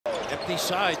empty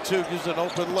side, too. Gives an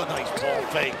open look. Nice ball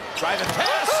fake. Driving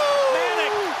pass.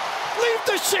 Manic. Leave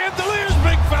the chandeliers,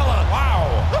 big fella. Wow.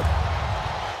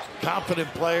 Confident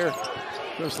player.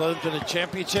 Just led him to the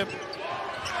championship.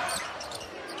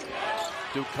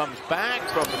 Duke comes back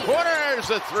from the corner. There's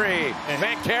a three. And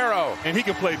Banchero. And he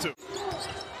can play, too.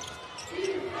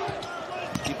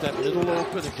 Keep that middle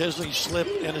open. Occasionally slip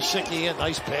and a Sicky in.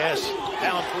 Nice pass.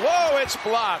 Down. Whoa, it's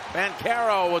blocked.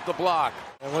 Banchero with the block.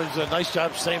 That was a nice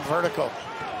job staying vertical.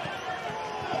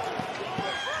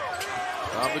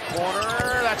 On the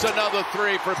corner. That's another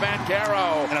three for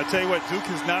Banchero. And I tell you what, Duke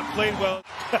has not played well.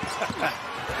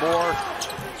 More.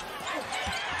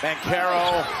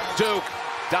 Banchero. Duke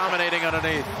dominating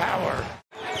underneath. Power.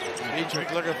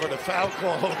 Dietrich looking for the foul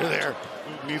call over there.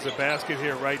 Duke needs a basket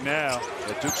here right now.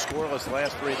 The Duke scoreless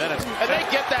last 3 minutes. And they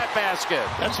get that basket.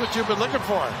 That's what you've been looking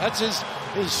for. That's his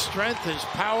strength, his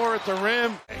power at the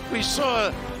rim. We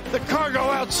saw the cargo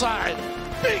outside.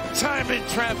 Big time in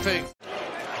traffic.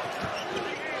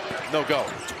 No go.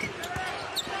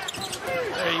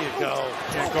 There you go.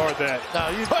 Can't guard that. No,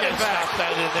 you Put can't it back. stop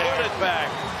that in there. Put it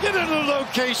back. Get in the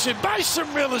location. Buy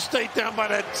some real estate down by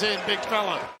that 10, big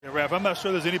fella. Yeah, Raph, I'm not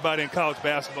sure there's anybody in college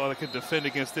basketball that can defend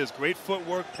against this. Great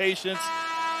footwork, patience,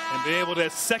 and being able to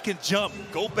that second jump,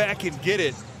 go back and get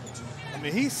it. I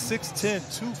mean, he's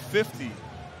 6'10", 250. And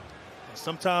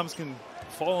sometimes can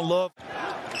fall in love.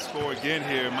 Score again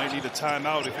here. Might need a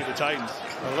timeout if you're the Titans.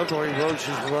 I love the way Roach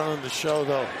is running the show,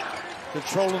 though.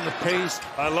 Controlling the pace.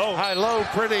 High low. High low,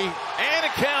 pretty. And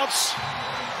it counts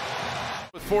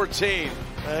with 14.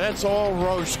 That's all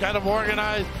Roche. Got him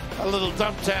organized. A little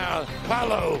dump down.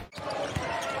 Paolo.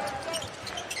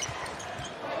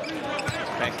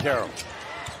 Banchero.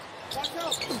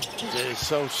 It's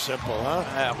so simple, huh?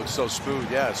 That was so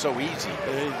smooth. Yeah, so easy.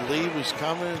 Lee was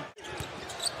coming.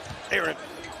 Aaron.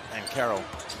 Banchero.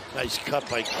 Nice cut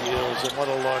by Keels, and what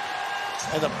a look.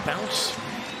 And a bounce.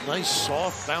 Nice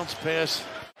soft bounce pass.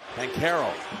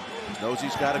 Banchero knows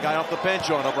he's got a guy off the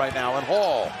bench on him right now, and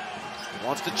Hall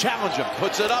wants to challenge him.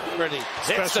 Puts it up. Ready.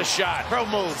 Hits the shot. Pro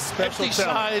move. Special Empty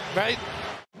side, right?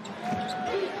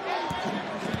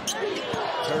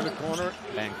 Turn the corner.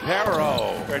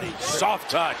 Banchero. Ready. Soft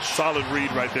touch. Solid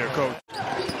read right there, Coach.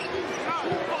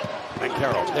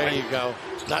 Banchero. There you go.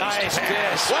 Nice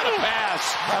pass. What a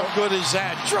pass. How good is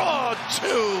that? Draw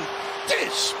two.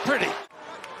 Dish. Pretty.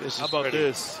 This is How about pretty.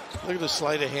 this? Look at the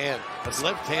sleight of hand. A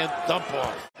left hand dump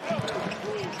off.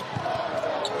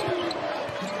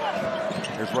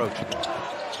 Here's Roach.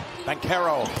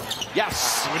 Banchero.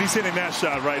 Yes. When he's hitting that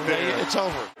shot right there. It's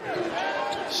over.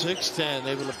 6'10",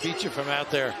 able to beat you from out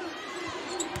there.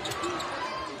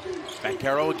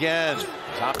 Banchero again.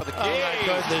 Top of the key. Oh my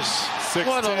goodness. 6'10".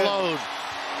 What a load.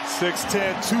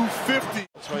 6'10", 250.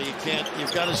 That's why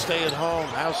you've got to stay at home.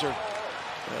 Hauser.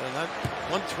 Not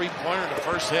one three-pointer in the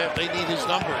first half. They need his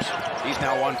numbers. He's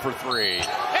now 1 for 3.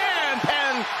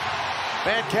 And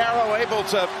Banchero able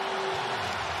to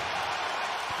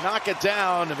knock it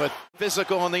down, but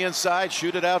physical on the inside,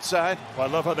 shoot it outside. Well,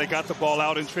 I love how they got the ball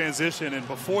out in transition, and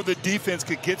before the defense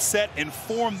could get set and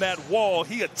form that wall,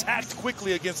 he attacked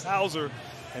quickly against Hauser,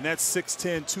 and that's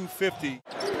 6'10", 250.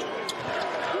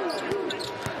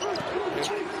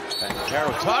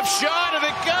 Banchero, tough shot, and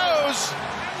it goes.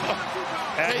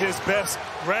 At his best,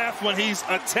 Raph, when he's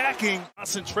attacking,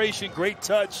 concentration, great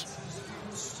touch.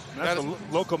 And that's a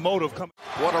locomotive coming.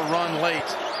 What a run late.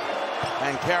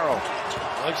 Banchero.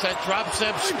 Looks that drop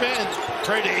step spin.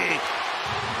 Pretty.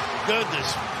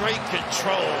 Goodness, great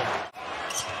control.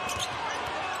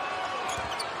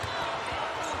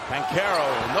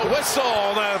 Banchero, the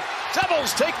whistle. The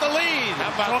Devils take the lead.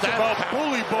 How about Talk that? about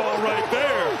bully ball right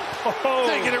there. Oh.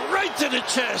 Taking it right to the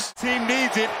chest. Team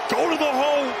needs it. Go to the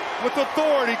hole with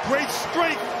authority. Great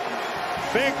strength.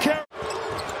 Banchero.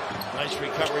 Nice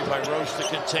recovery by Roche to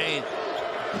contain.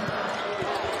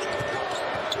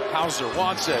 Hauser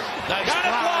wants it. Nice Got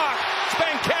it block. blocked. It's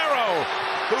Banchero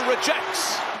who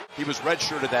rejects. He was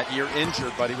redshirted that year,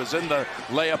 injured, but he was in the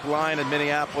layup line in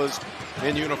Minneapolis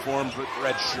in uniform, but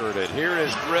redshirted. Here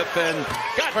is Griffin.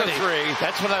 Got the three.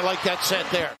 That's what I like that set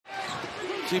there.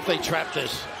 See if they trap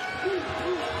this.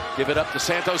 Give it up to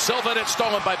Santos Silva, and it's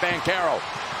stolen by Banchero.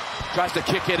 Tries to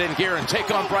kick it in gear and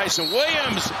take on Bryson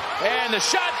Williams, and the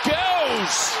shot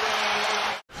goes.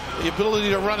 The ability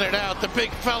to run it out, the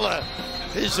big fella.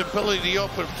 His ability to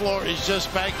open floor is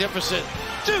just magnificent.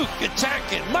 Duke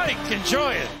attacking. Mike,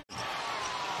 enjoy it.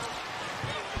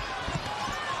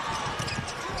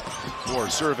 Moore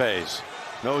surveys.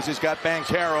 Knows he's got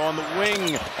Banchero on the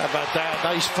wing. How about that?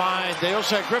 Nice find. They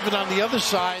also have Griffin on the other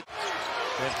side.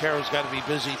 Banchero's got to be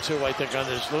busy, too, I think, on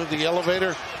this. Look at the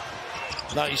elevator.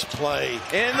 Nice play.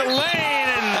 In the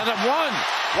lane, And a one.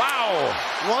 wow.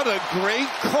 What a great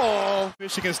call.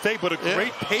 Michigan State, but a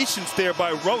great patience there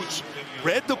by Roach.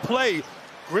 Read the play.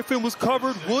 Griffin was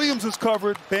covered. Williams was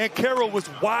covered. Banchero was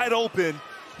wide open.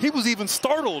 He was even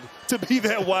startled to be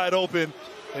that wide open.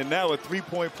 And now a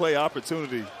three-point play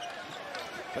opportunity.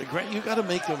 But Grant, you got to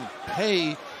make them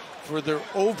pay for their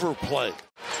overplay.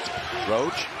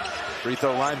 Roach, free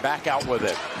throw line, back out with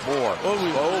it. Moore.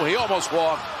 Oh, he almost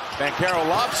walked. Banchero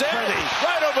lobs it.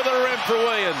 Right over the rim for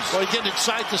Williams. Well, getting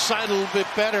side to side a little bit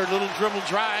better. Little dribble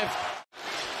drive.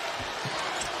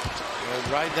 And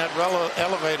riding that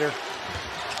elevator.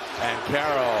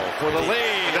 Banchero for the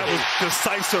lead. That was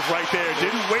decisive right there.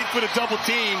 Didn't wait for the double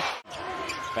team.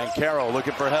 Banchero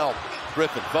looking for help.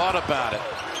 Griffin thought about it.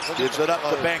 Gives it up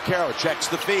to Banchero. Checks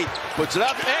the feet. Puts it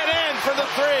up and in for the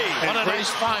three. What a nice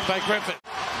find by Griffin.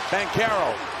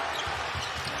 Banchero.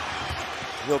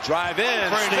 He'll drive in,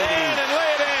 spin, and lay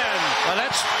it in. Well,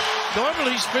 that's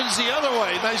normally spins the other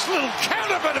way. Nice little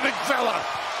counter by the big fella.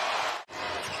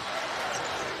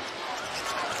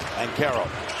 Banchero.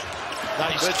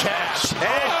 Nice catch.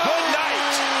 And good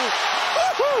night.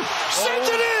 Sends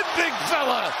it in, big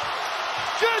fella.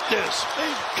 Goodness.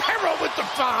 Banchero with the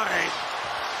find.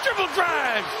 Dribble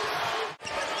drive.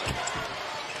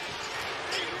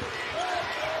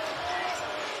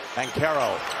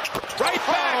 Banchero. Right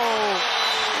back.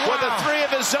 With a three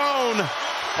of his own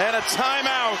and a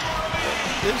timeout.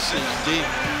 This is deep.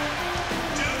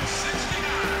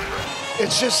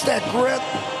 It's just that grit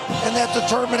and that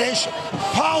determination.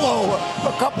 Paolo,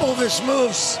 a couple of his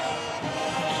moves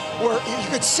where you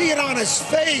could see it on his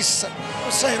face,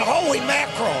 saying, holy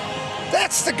mackerel,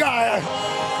 that's the guy.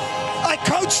 I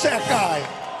coached that guy.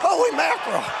 Holy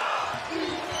mackerel.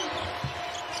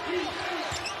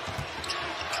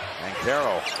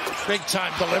 Banchero. Big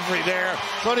time delivery there.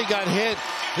 But he got hit.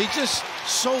 He's just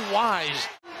so wise.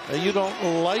 You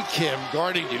don't like him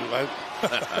guarding you.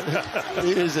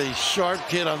 He is a sharp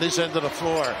kid on this end of the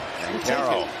floor.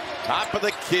 Banchero, top of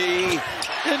the key.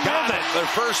 Got it. Their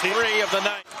first three of the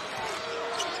night.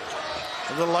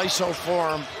 A little ISO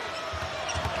form.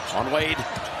 On Wade.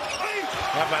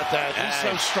 How about that? He's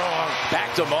so strong.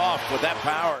 Backed him off with that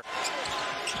power.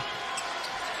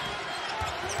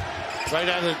 Right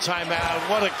out of the timeout.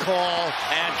 What a call.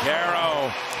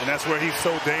 Banchero. And that's where he's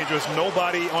so dangerous.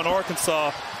 Nobody on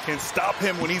Arkansas can stop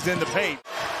him when he's in the paint.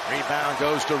 Rebound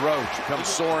goes to Roach. Comes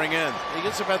soaring in. He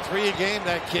gets about 3 a game,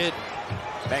 that kid.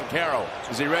 Banchero.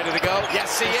 Is he ready to go?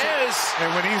 Yes, he is.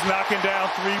 And when he's knocking down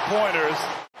three-pointers.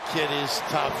 Kid is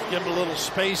tough. Give him a little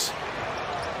space.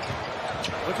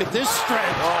 Look at this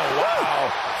stretch. Oh, wow.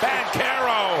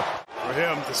 Banchero. For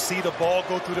him to see the ball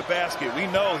go through the basket. We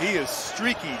know he is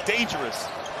streaky, dangerous.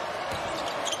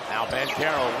 Now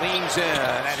Banchero leans in,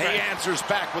 and he answers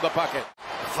back with a bucket.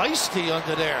 Feisty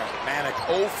under there. Manic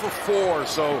 0 for 4,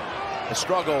 so a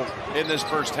struggle in this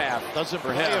first half. Doesn't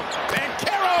for him.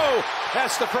 Banchero!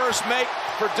 That's the first make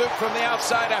for Duke from the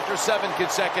outside after 7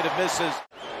 consecutive misses.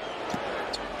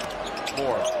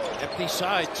 Moore. Empty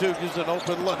side, too. Gives an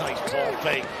open look. Nice ball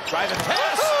fake. Driving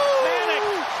pass.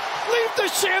 Manic. Leave the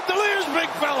chandeliers, big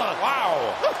fella.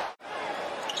 Wow.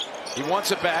 He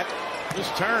wants it back.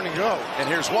 Just turn and go. And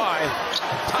here's why.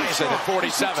 Ties it at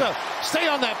 47. Stay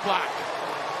on that block.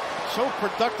 So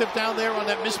productive down there on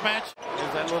that mismatch.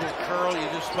 There's that little curl you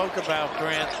just spoke about,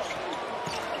 Grant.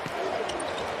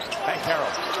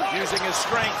 Banchero using his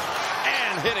strength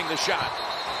and hitting the shot.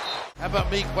 How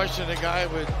about me questioning a guy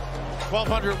with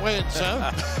 1,200 wins,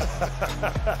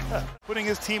 huh? Putting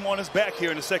his team on his back here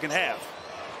in the second half.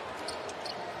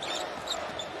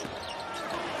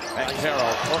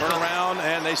 Banchero turn around,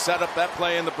 and they set up that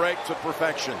play in the break to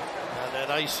perfection. And that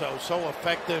ISO, so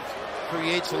effective,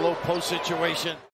 creates a low post situation.